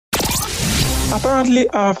Apparently,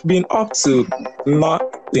 I've been up to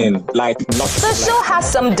nothing, like nothing. The show has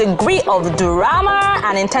some degree of drama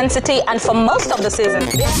and intensity, and for most of the season,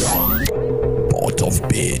 Pot of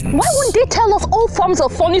Beans. why wouldn't they tell us all forms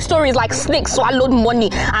of funny stories like snakes swallowed money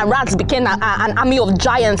and rats became an army of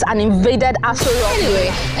giants and invaded Asorok?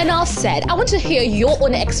 Anyway, enough said. I want to hear your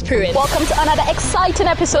own experience. Welcome to another exciting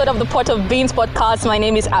episode of the Pot of Beans podcast. My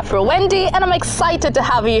name is Afro Wendy, and I'm excited to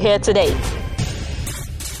have you here today.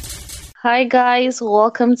 Hi guys,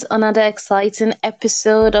 welcome to another exciting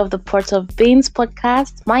episode of the Pot of Beans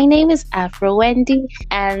podcast. My name is Afro Wendy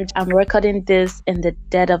and I'm recording this in the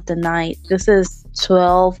dead of the night. This is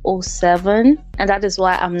 12:07 and that is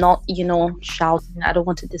why I'm not, shouting. I don't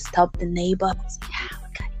want to disturb the neighbors. Yeah,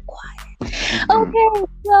 we're kind of quiet. Okay,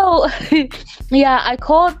 so I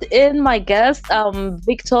called in my guest.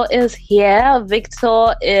 Victor is here.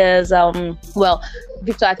 Victor is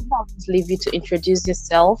Victor, I think I'll just leave you to introduce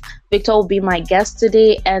yourself. Victor will be my guest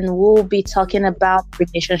today and we'll be talking about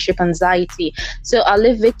relationship anxiety. So I'll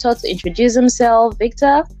leave Victor to introduce himself.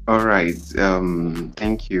 Victor? All right.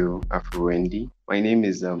 Thank you, Afro Wendy. My name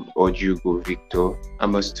is Ojugo Victor.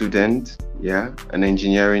 I'm a student, an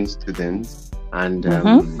engineering student. And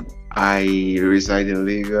I reside in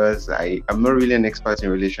Lagos. I'm not really an expert in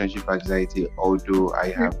relationship anxiety, although I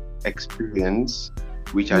have experience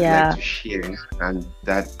which I'd like to share, and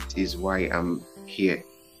that is why I'm here.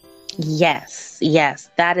 Yes,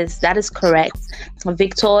 that is correct.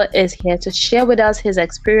 Victor is here to share with us his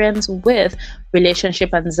experience with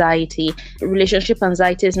relationship anxiety. Relationship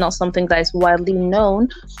anxiety is not something that is widely known,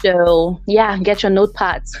 so get your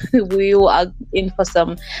notepads. We are in for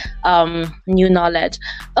some new knowledge.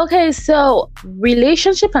 Okay, so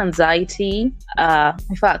relationship anxiety.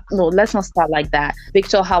 In fact, no, let's not start like that.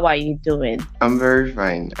 Victor, how are you doing? I'm very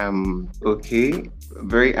fine. I'm okay.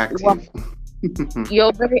 Very active. Well,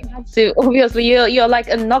 you're very active. Obviously, you're like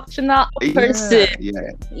a nocturnal person.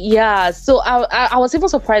 Yeah. So I was even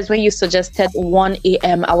surprised when you suggested 1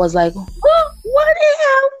 a.m. I was like, 1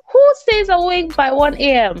 a.m. Who stays awake by 1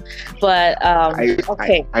 a.m.? But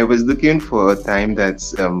okay. I was looking for a time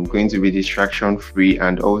that's going to be distraction free,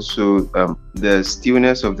 and also the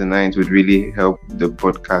stillness of the night would really help the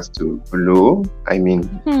podcast to flow.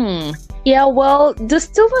 Yeah, well, the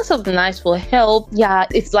stillness of the night will help. Yeah,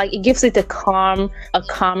 it's like it gives it a calm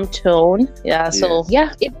tone. Yeah, so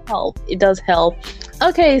it helps. It does help.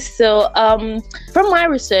 Okay, so from my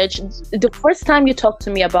research, the first time you talked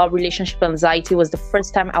to me about relationship anxiety was the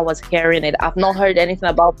first time I was hearing it. I've not heard anything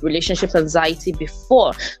about relationship anxiety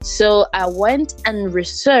before. So I went and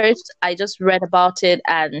researched. I just read about it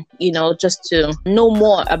and, just to know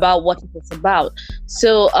more about what it is about.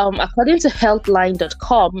 So according to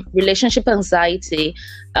healthline.com, relationship anxiety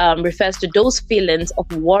refers to those feelings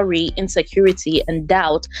of worry, insecurity, and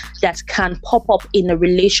doubt that can pop up in a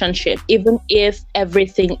relationship, even if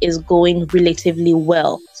everything is going relatively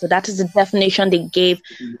well. So that is the definition they gave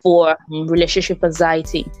for relationship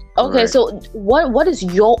anxiety. Okay, right. So what is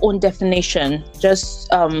your own definition? Just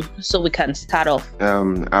so we can start off.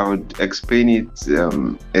 I would explain it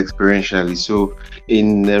experientially. So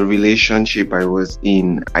in the relationship I was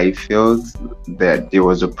in, I felt that there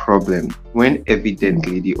was a problem when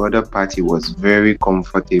evidently the other party was very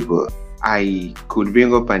comfortable. I could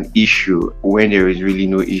bring up an issue when there is really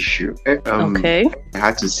no issue. Okay. I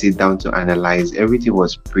had to sit down to analyze. Everything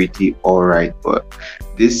was pretty all right, but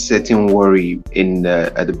this certain worry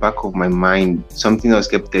at the back of my mind, something else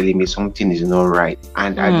kept telling me something is not right.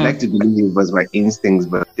 And I'd like to believe it was my instincts,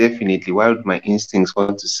 but definitely, why would my instincts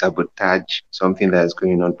want to sabotage something that is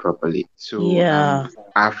going on properly? So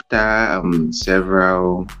after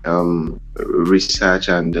several research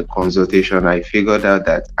and consultation, I figured out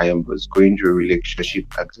that I was going through relationship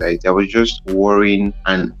anxiety. I was just worrying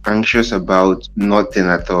and anxious about nothing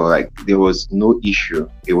at all. Like there was no issue.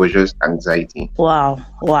 It was just anxiety. Wow.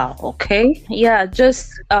 Okay. Yeah,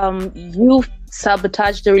 just you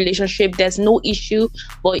sabotage the relationship. There's no issue,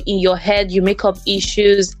 but in your head you make up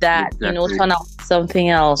issues that turn out something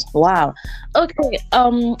else. Wow. Okay.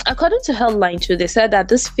 According to Healthline too, they said that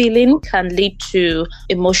this feeling can lead to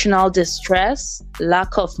emotional distress,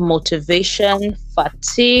 lack of motivation,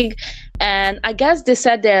 fatigue, and I guess they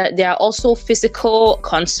said there are also physical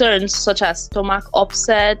concerns such as stomach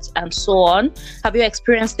upset and so on. Have you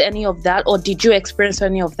experienced any of that, or did you experience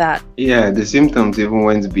any of that? Yeah, the symptoms even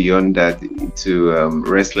went beyond that to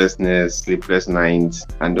restlessness, sleepless nights,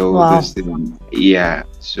 and all those things. Yeah,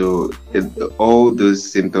 so all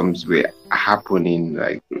those symptoms were happen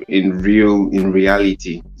in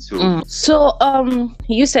reality. So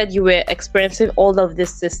you said you were experiencing all of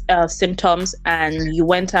these symptoms, and you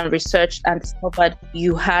went and researched and discovered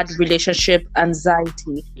you had relationship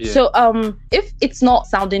anxiety. Yeah. So if it's not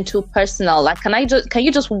sounding too personal, like can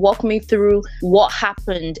you just walk me through what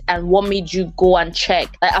happened and what made you go and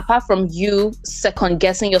check? Like, apart from you second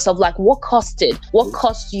guessing yourself, like what caused it? What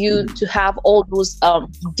caused you to have all those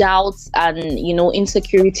doubts and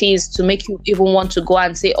insecurities to make you even want to go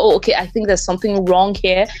and say, oh, okay, I think there's something wrong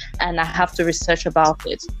here and I have to research about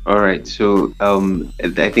it? All right. So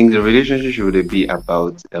I think the relationship should be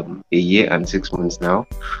about a year and 6 months now.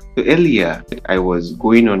 So earlier, I was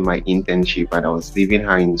going on my internship and I was leaving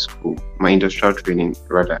her in school, my industrial training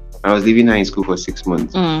rather. I was leaving her in school for 6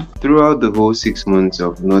 months. Throughout the whole 6 months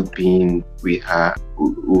of not being with her,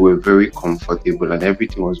 we were very comfortable and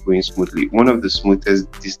everything was going smoothly. One of the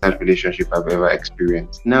smoothest distant relationship I've ever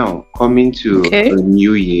experienced. Now, coming to a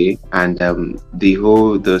new year, and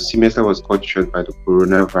the semester was cut short by the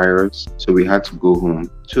coronavirus, so we had to go home.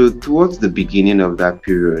 So towards the beginning of that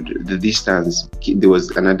period, there was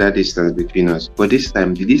another distance between us. But this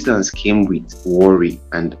time, the distance came with worry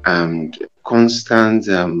and constant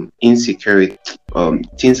insecurity.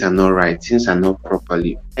 Things are not right, things are not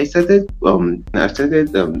properly. I started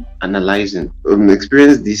analyzing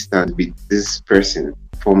experience distance with this person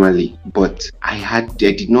formally, but I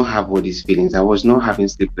did not have all these feelings. I was not having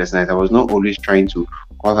sleepless nights. I was not always trying to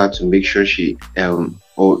call her to make sure she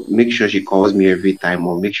calls me every time,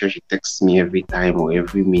 or make sure she texts me every time, or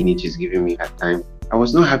every minute she's giving me her time. I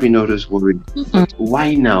was not having all those worries. But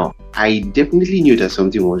why now? I definitely knew that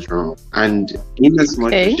something was wrong. And in as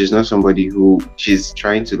much as she's not somebody who she's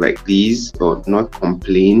trying to please or not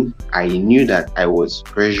complain, I knew that I was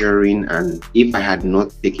pressuring, and if I had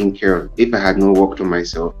not worked on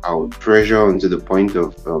myself, I would pressure on to the point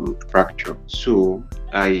of fracture. So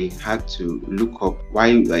I had to look up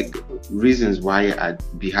reasons why I'd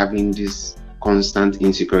be having this constant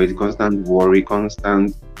insecurity, constant worry,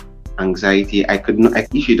 constant anxiety. I could not.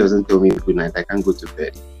 If she doesn't tell me good night, I can't go to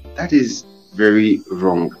bed. That is very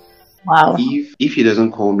wrong. Wow. If she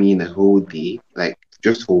doesn't call me in a whole day,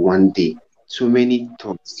 just for one day, so many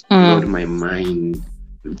thoughts flood my mind,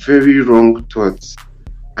 very wrong thoughts.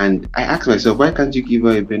 And I asked myself, why can't you give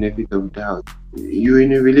her a benefit of doubt? You're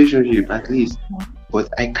in a relationship at least. But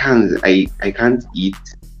I can't. I can't eat.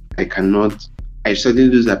 I cannot. I suddenly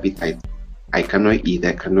lose appetite. I cannot eat,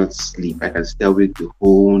 I cannot sleep. I can stay awake the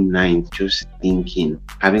whole night just thinking,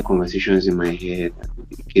 having conversations in my head.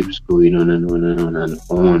 It keeps going on and on and on and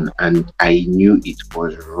on. And I knew it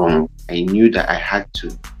was wrong. I knew that I had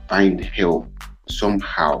to find help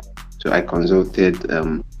somehow. So I consulted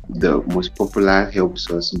the most popular help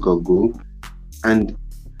source, Google. And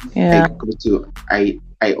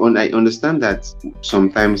I understand that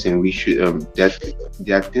sometimes, and we should that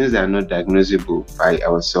there are things that are not diagnosable by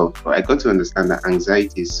ourselves. But I got to understand that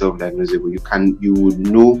anxiety is self-diagnosable. You would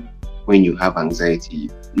know when you have anxiety.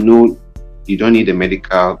 You don't need a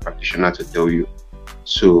medical practitioner to tell you.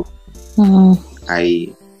 So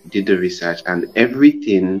I did the research, and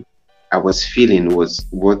everything I was feeling was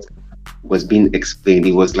what was being explained.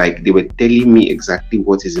 It was like they were telling me exactly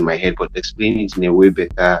what is in my head, but explaining it in a way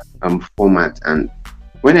better format. And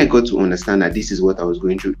when I got to understand that this is what I was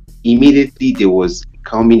going through, immediately there was a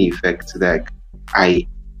calming effect.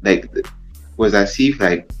 Was as if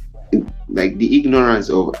the ignorance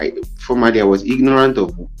of formerly I was ignorant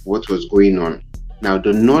of what was going on. Now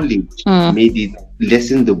the knowledge made it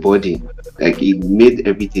lessen the body. It made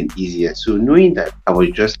everything easier. So knowing that I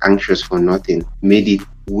was just anxious for nothing made it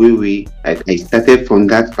way. I started from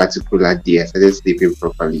that particular day. I started sleeping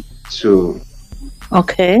properly. So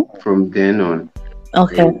from then on,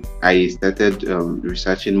 I started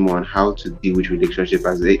researching more on how to deal with relationship.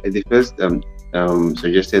 As the first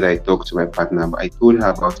suggested I talk to my partner, but I told her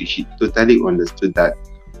about it. She totally understood that.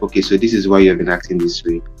 Okay, so this is why you have been acting this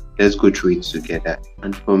way. Let's go through it together.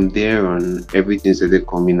 And from there on, everything started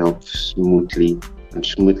coming up smoothly. And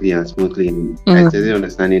I started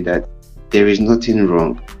understanding that there is nothing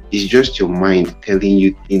wrong. It's just your mind telling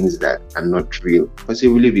you things that are not real.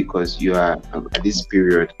 Possibly because you are at this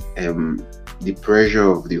period, the pressure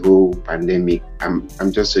of the whole pandemic.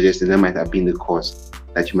 I'm just suggesting that might have been the cause,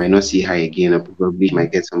 that you might not see her again, or probably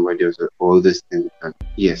might get somebody else, all those things.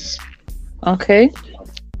 Yes. Okay.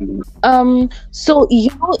 So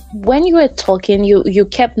when you were talking, you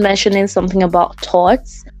kept mentioning something about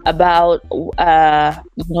thoughts, about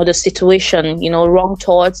the situation, wrong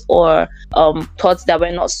thoughts, or thoughts that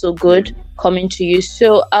were not so good coming to you.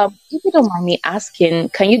 So, if you don't mind me asking,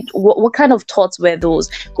 what kind of thoughts were those?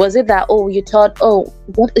 Was it that, oh, you thought, oh,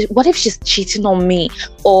 what if she's cheating on me?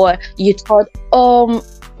 Or you thought,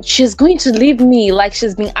 she's going to leave me, like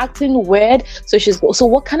she's been acting weird, so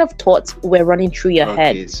what kind of thoughts were running through your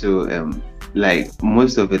head? Okay, so like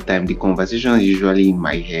most of the time the conversation is usually in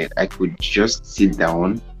my head. I could just sit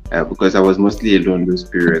down because I was mostly alone those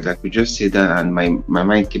periods. I could just sit down and my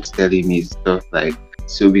mind keeps telling me stuff like,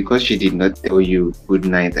 so because she did not tell you good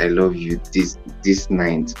night, I love you this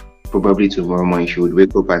night, probably tomorrow morning she would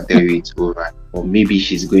wake up and tell you it's over. Or maybe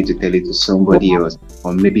she's going to tell it to somebody else,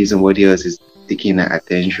 or maybe somebody else is taking her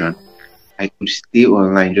attention. I could stay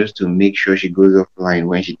online just to make sure she goes offline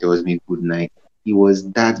when she tells me good night. It was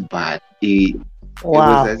that bad. It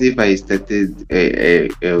was as if I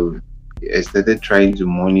started trying to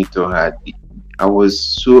monitor her. I was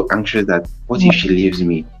so anxious that what if she leaves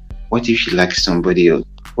me? What if she likes somebody else?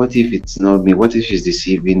 What if it's not me? What if she's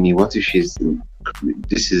deceiving me? What if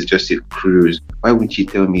this is just a cruise? Why wouldn't she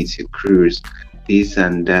tell me it's a cruise? This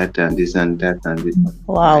and that and this and that and this.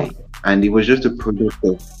 Wow. And it was just a product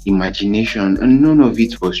of imagination, and none of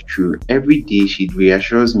it was true. Every day she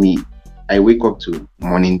reassures me. I wake up to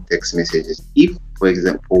morning text messages. If, for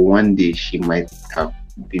example, one day she might have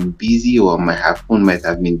been busy or her phone might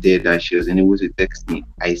have been dead and she was unable to text me,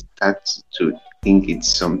 I start to think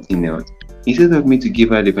it's something else. Instead of me to give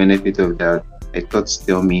her the benefit of doubt, I thought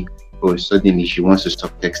tell me, oh, suddenly she wants to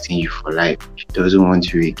stop texting you for life. She doesn't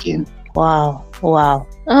want you again. Wow.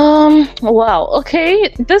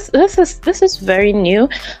 Okay, this is very new.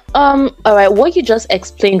 All right, what you just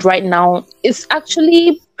explained right now is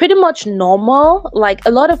actually pretty much normal. Like,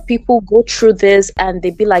 a lot of people go through this and they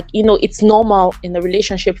be like, it's normal in a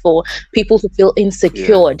relationship for people to feel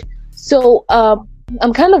insecure. Yeah. So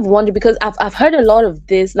I'm kind of wondering, because I've heard a lot of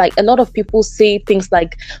this, like a lot of people say things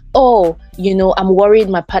like, oh, I'm worried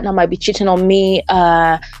my partner might be cheating on me.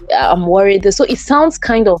 I'm worried. So it sounds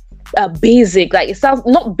kind of basic, like it sounds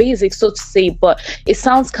not basic, so to say, but it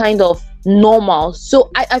sounds kind of normal. So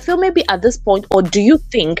I feel maybe at this point, or do you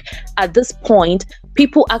think at this point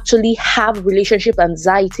people actually have relationship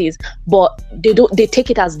anxieties, but they take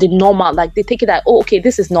it as the normal, like they take it that, oh, okay,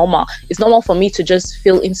 this is normal. It's normal for me to just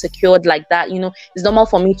feel insecure like that, it's normal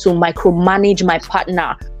for me to micromanage my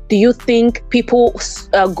partner. Do you think people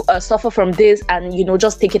suffer from this and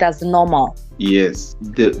just take it as the normal? Yes,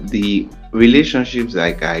 the relationships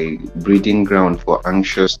like a breeding ground for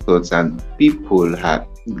anxious thoughts, and people are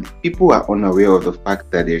unaware of the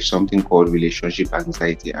fact that there's something called relationship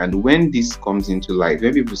anxiety. And when this comes into light,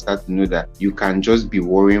 when people start to know that you can just be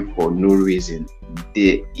worrying for no reason,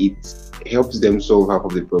 it helps them solve half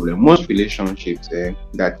of the problem. Most relationships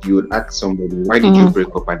that you would ask somebody, why did you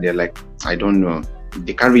break up? And they're like, I don't know.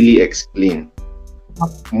 They can't really explain.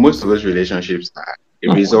 Most of those relationships are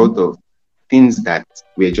a result of things that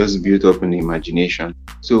were just built up in the imagination.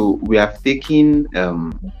 So we have taken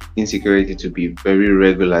insecurity to be very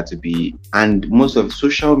regular, and most of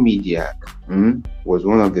social media was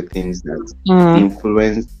one of the things that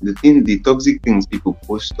influenced the toxic things people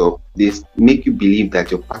post up. They make you believe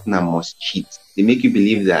that your partner must cheat. They make you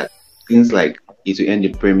believe that things like it will end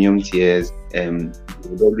the premium tiers,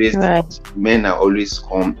 always men are always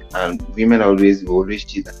calm and women will always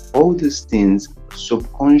cheat. All these things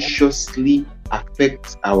subconsciously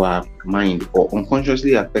affect our mind, or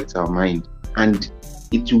unconsciously affect our mind, and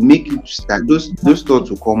it will make you start those thoughts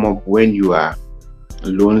will come up when you are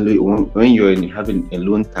lonely, when you're having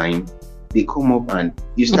alone time. They come up and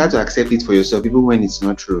you start to accept it for yourself even when it's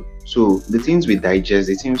not true. So the things we digest,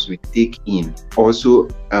 the things we take in also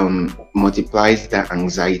multiplies that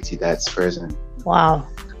anxiety that's present. Wow.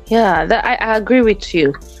 Yeah, I agree with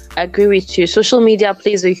you. Social media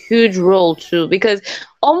plays a huge role too, because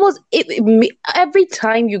almost every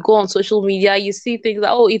time you go on social media, you see things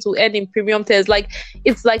like, oh, it will end in premium tiers. Like,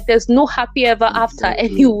 it's like there's no happy ever after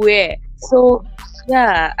anywhere. So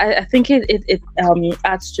yeah, I think it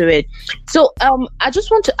adds to it. So I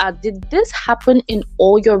just want to add, did this happen in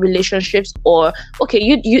all your relationships? Or okay,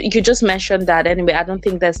 you just mentioned that anyway. I don't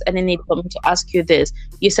think there's any need for me to ask you this.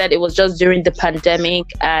 You said it was just during the pandemic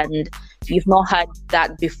and you've not had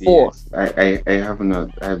that before. Yes, I have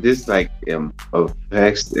not. I have this like of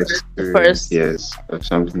first experience, yes, of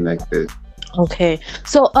something like this. Okay,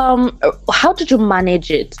 so how did you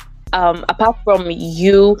manage it? Apart from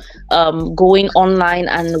you going online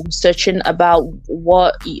and researching about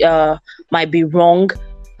what might be wrong,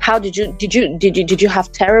 how did you have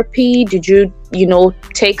therapy? Did you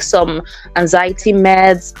take some anxiety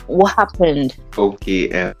meds? What happened?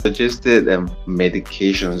 Okay, suggested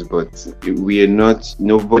medications, but we are not.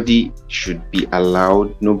 Nobody should be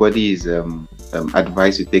allowed. Nobody is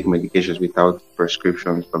advised to take medications without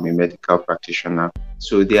prescription from a medical practitioner.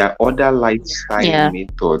 So there are other lifestyle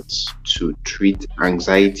methods to treat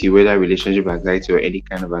anxiety, whether relationship anxiety or any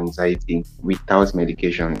kind of anxiety, without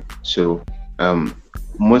medication. So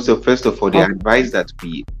first of all, they advise that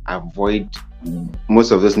we avoid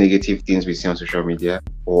most of those negative things we see on social media,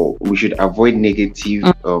 or we should avoid negative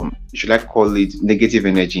should I call it negative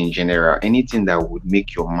energy in general. Anything that would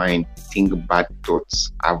make your mind think bad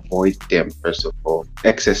thoughts, avoid them. First of all,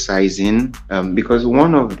 exercising, because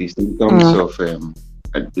one of the symptoms of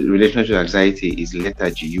relationship anxiety is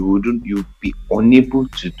lethargy. You'll be unable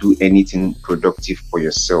to do anything productive for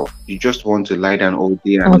yourself. You just want to lie down all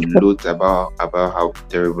day and gloat about how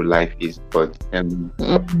terrible life is. But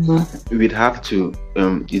you'd have to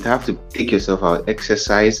take yourself out.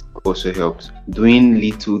 Exercise also helps. Doing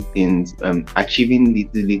little things, achieving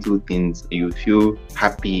little things, you feel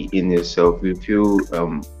happy in yourself. You feel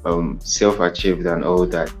self-achieved and all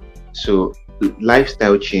that. So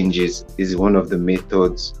lifestyle changes is one of the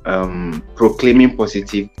methods. Proclaiming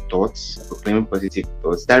positive thoughts,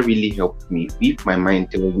 that really helped me. If my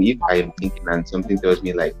mind tells me, if I am thinking and something tells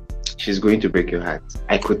me like, she's going to break your heart,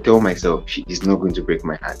 I could tell myself, she is not going to break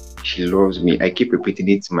my heart. She loves me. I keep repeating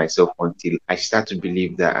it to myself until I start to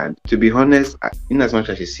believe that. And to be honest, in as much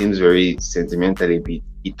as it seems very sentimental a bit,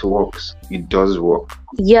 it works. It does work.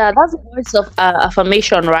 Yeah, that's words of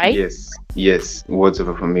affirmation, right? Yes, words of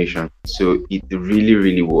affirmation. So it really,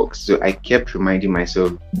 really works. So I kept reminding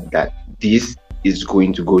myself that this is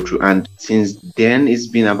going to go through. And since then, it's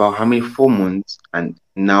been about 4 months, and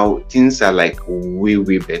now things are like way,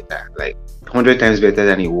 way better, like 100 times better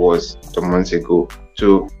than it was some months ago.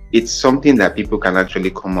 So it's something that people can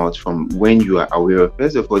actually come out from when you are aware of.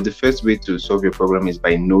 First of all, the first way to solve your problem is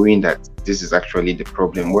by knowing that this is actually the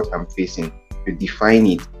problem, what I'm facing. You define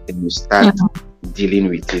it and you start dealing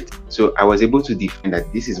with it. So I was able to define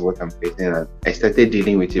that this is what I'm facing, and I started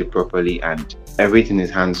dealing with it properly, and everything is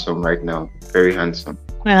handsome right now. Very handsome.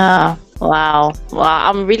 Yeah. Wow.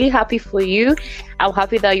 I'm really happy for you. I'm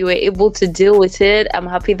happy that you were able to deal with it. I'm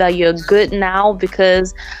happy that you're good now,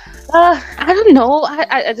 because I don't know.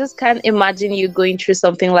 I just can't imagine you going through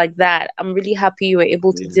something like that. I'm really happy you were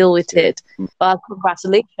able to deal with it.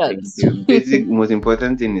 Congratulations. The basic, most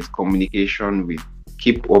important thing is communication.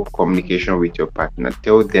 Keep up communication with your partner.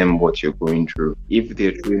 Tell them what you're going through. If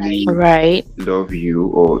they truly love you,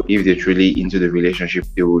 or if they're truly into the relationship,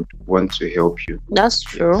 they would want to help you. That's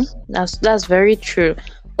true. That's very true.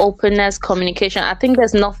 Openness, communication. I think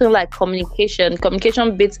there's nothing like communication.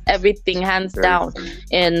 Communication beats everything, hands down,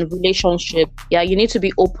 in relationship. Yeah, you need to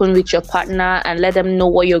be open with your partner and let them know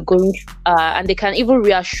what you're going through. And they can even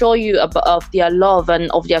reassure you of their love and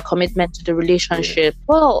of their commitment to the relationship.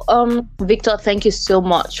 Well, Victor, thank you so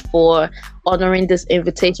much for honoring this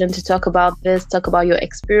invitation to talk about your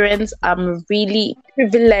experience. I'm really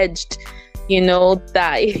privileged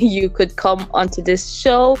that you could come onto this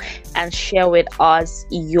show and share with us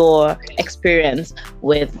your experience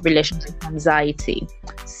with relationship anxiety.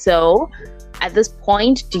 So at this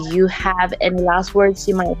point, do you have any last words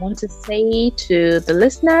you might want to say to the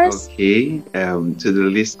listeners? Okay, to the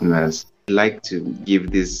listeners, I'd like to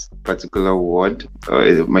give this particular word,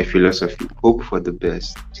 my philosophy: hope for the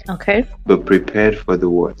best, but prepared for the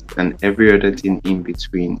worst, and every other thing in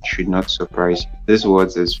between should not surprise you. This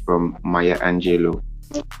word is from Maya Angelou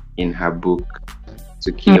in her book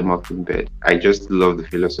To Kill a Mockingbird. I just love the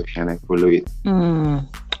philosophy and I follow it.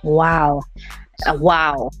 Wow.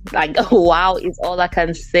 Like wow is all I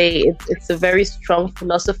can say. It's a very strong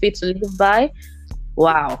philosophy to live by.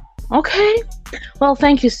 Wow. Okay. Well,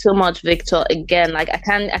 thank you so much, Victor. Again, like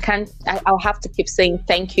I'll have to keep saying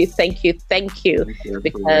thank you,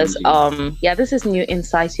 because this is new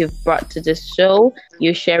insights you've brought to this show.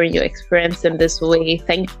 You sharing your experience in this way.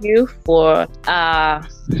 Thank you for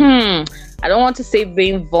I don't want to say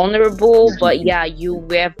being vulnerable, but yeah, you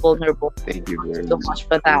were vulnerable. Thank you very much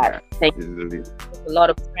for that. Thank you. A lot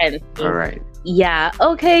of friends. All right. Yeah.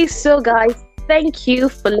 Okay. So, guys, thank you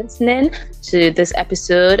for listening to this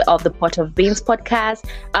episode of the Pot of Beans podcast.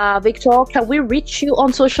 Victor, can we reach you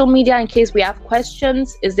on social media in case we have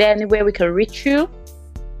questions? Is there anywhere we can reach you?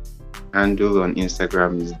 Handle on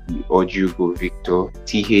Instagram is the Ojugo Victor,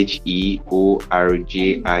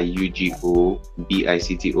 TheOrjiugobictor,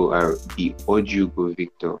 the Ojugo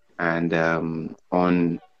Victor, and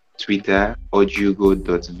on Twitter,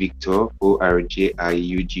 orjiugo.victor,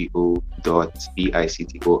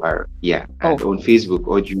 orjiugo.victor. Yeah. And on Facebook,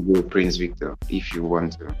 Orjiugo Prince Victor, if you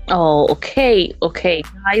want to. Oh, okay,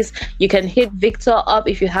 guys, you can hit Victor up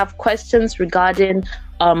if you have questions regarding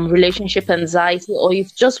relationship anxiety, or if you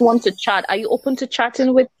just want to chat. Are you open to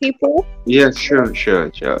chatting with people? Yeah, sure.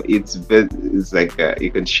 It's like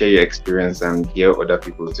you can share your experience and hear other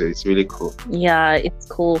people, so it's really cool. Yeah, it's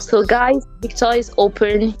cool. So guys, Victor is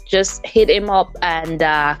open. Just hit him up and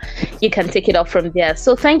you can take it up from there.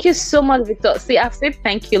 So thank you so much, Victor. See, I've said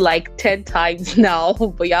thank you like 10 times now,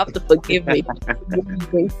 but you have to forgive me.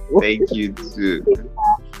 Thank you too.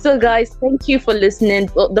 So guys, thank you for listening.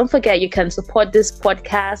 Don't forget, you can support this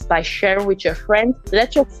podcast by sharing with your friends.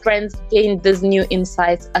 Let your friends gain these new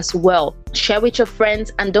insights as well. Share with your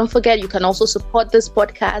friends, and don't forget, you can also support this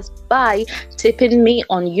podcast by tipping me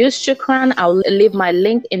on Shukran. I'll leave my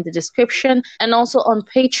link in the description, and also on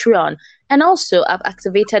Patreon. And also, I've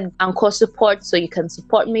activated Anchor support, so you can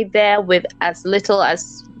support me there with as little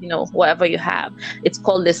as, whatever you have. It's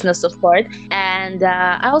called listener support. And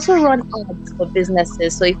I also run ads for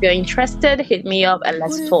businesses. So if you're interested, hit me up and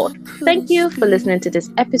let's talk. Thank you for listening to this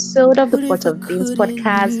episode of the Pot of Beans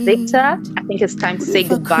podcast. Victor, I think it's time to say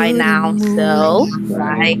goodbye now. So,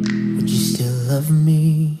 bye. Would you still love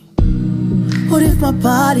me? What if my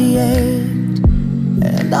body ached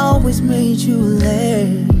and I always made you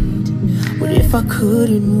late? What if I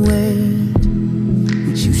couldn't wait?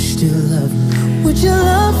 Would you still love me? Would you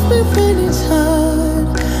love me when it's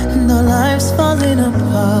hard and our lives falling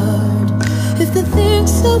apart? If the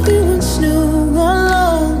things that we once knew are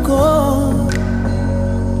long gone,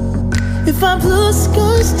 if our blue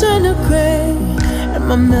skies turn to gray and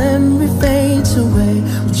my memory fades away,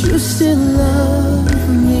 would you still love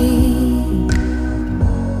me?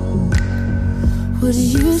 Would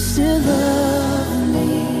you still love me?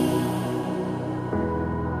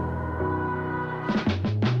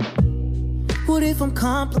 What if I'm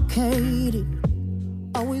complicated,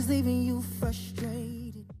 always leaving you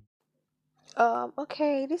frustrated?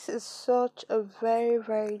 Okay, this is such a very,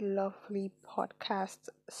 very lovely podcast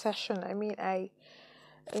session. I mean, I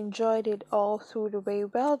enjoyed it all through the way.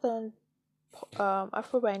 Well done,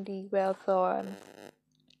 Afro Bandy. Well done,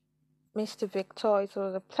 Mr. Victor. It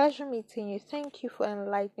was a pleasure meeting you. Thank you for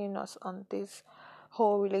enlightening us on this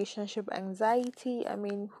whole relationship anxiety. I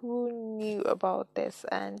mean, who knew about this?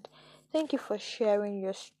 And thank you for sharing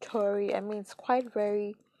your story. I mean, it's quite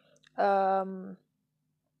very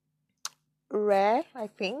rare, I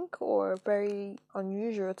think, or very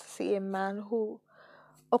unusual to see a man who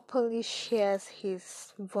openly shares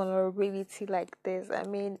his vulnerability like this. I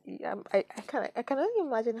mean, I can only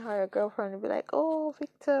imagine how your girlfriend would be like, "Oh,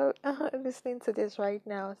 Victor, listening to this right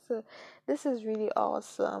now." So this is really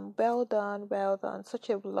awesome. Well done. Such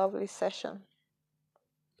a lovely session.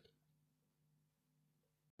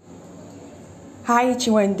 Hi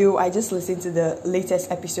Chinwendu, I just listened to the latest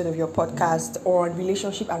episode of your podcast on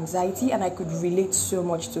relationship anxiety and I could relate so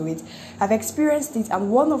much to it. I've experienced it, and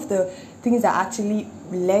one of the things that actually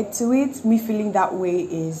led to it, me feeling that way,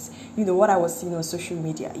 is, what I was seeing on social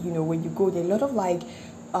media. When you go there, a lot of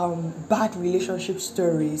bad relationship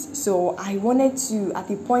stories. So I wanted to, at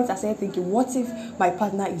the point I started thinking, what if my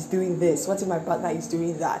partner is doing this? What if my partner is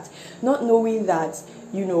doing that? Not knowing that,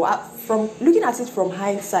 from looking at it from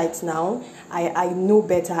hindsight now, I know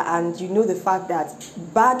better, and the fact that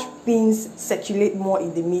bad things circulate more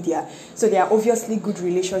in the media. So there are obviously good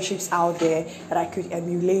relationships out there that I could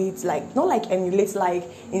emulate,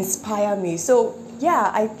 inspire me. So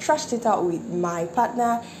yeah, I trashed it out with my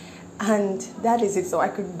partner, and that is it. So I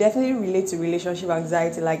could definitely relate to relationship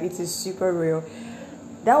anxiety. It is super real.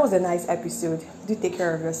 That was a nice episode. Do take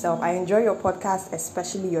care of yourself. I enjoy your podcast,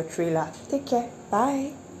 especially your trailer. Take care.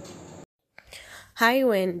 Bye. Hi,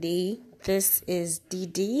 Wendy. This is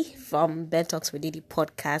Didi from Ben Talks with Didi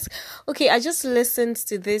podcast. Okay, I just listened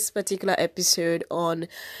to this particular episode on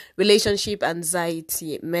relationship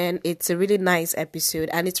anxiety. Man, it's a really nice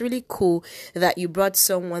episode, and it's really cool that you brought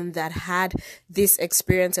someone that had this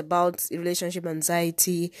experience about relationship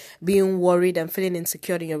anxiety, being worried and feeling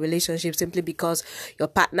insecure in your relationship simply because your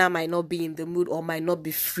partner might not be in the mood or might not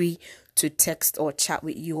be free to text or chat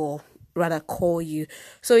with you, or rather call you.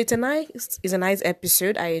 So it's a nice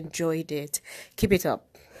episode. I enjoyed it. Keep it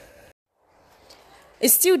up.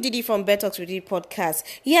 It's still Didi from Betox with Didi podcast.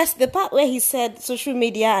 Yes, the part where he said social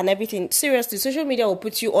media and everything, seriously, social media will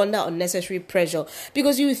put you under unnecessary pressure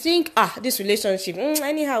because you think, this relationship,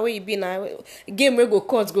 anyhow, where you be now, game where go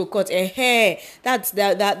court, that's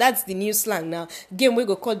the new slang now. Game where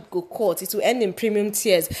go court, it will end in premium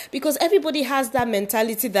tears because everybody has that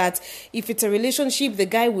mentality that if it's a relationship, the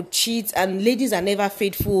guy would cheat, and ladies are never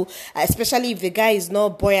faithful, especially if the guy is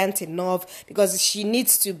not buoyant enough because she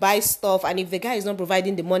needs to buy stuff, and if the guy is not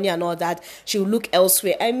providing the money and all that, she'll look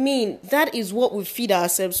elsewhere. I mean, that is what we feed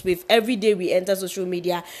ourselves with every day we enter social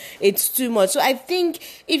media. It's too much. So I think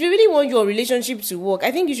if you really want your relationship to work,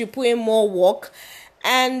 I think you should put in more work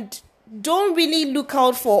and don't really look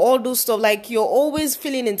out for all those stuff. Like, you're always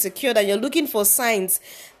feeling insecure and you're looking for signs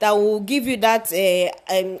that will give you that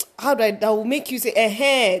that will make you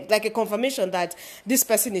say like a confirmation that this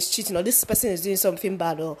person is cheating or this person is doing something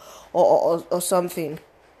bad or something.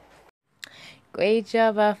 Great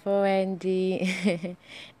job, Afro Wendy.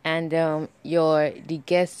 And the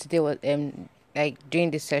guest today was like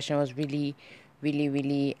during this session was really, really,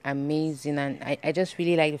 really amazing, and I just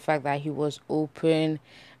really like the fact that he was open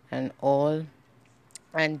and all,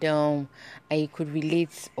 and I could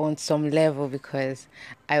relate on some level because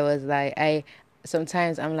I was like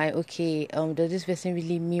sometimes I'm like, okay, does this person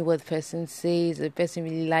really mean what the person says? Does the person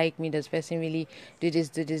really like me? Does the person really do this,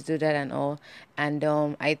 do that, and all? And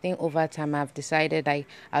I think over time I've decided, like,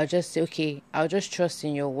 I'll just say, okay, I'll just trust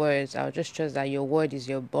in your words. I'll just trust that your word is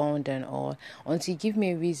your bond and all. Until you give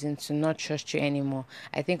me a reason to not trust you anymore,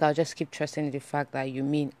 I think I'll just keep trusting the fact that you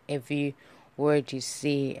mean every word you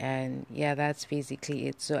say. And yeah, that's basically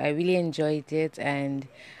it. So I really enjoyed it, and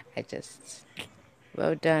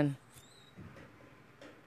well done.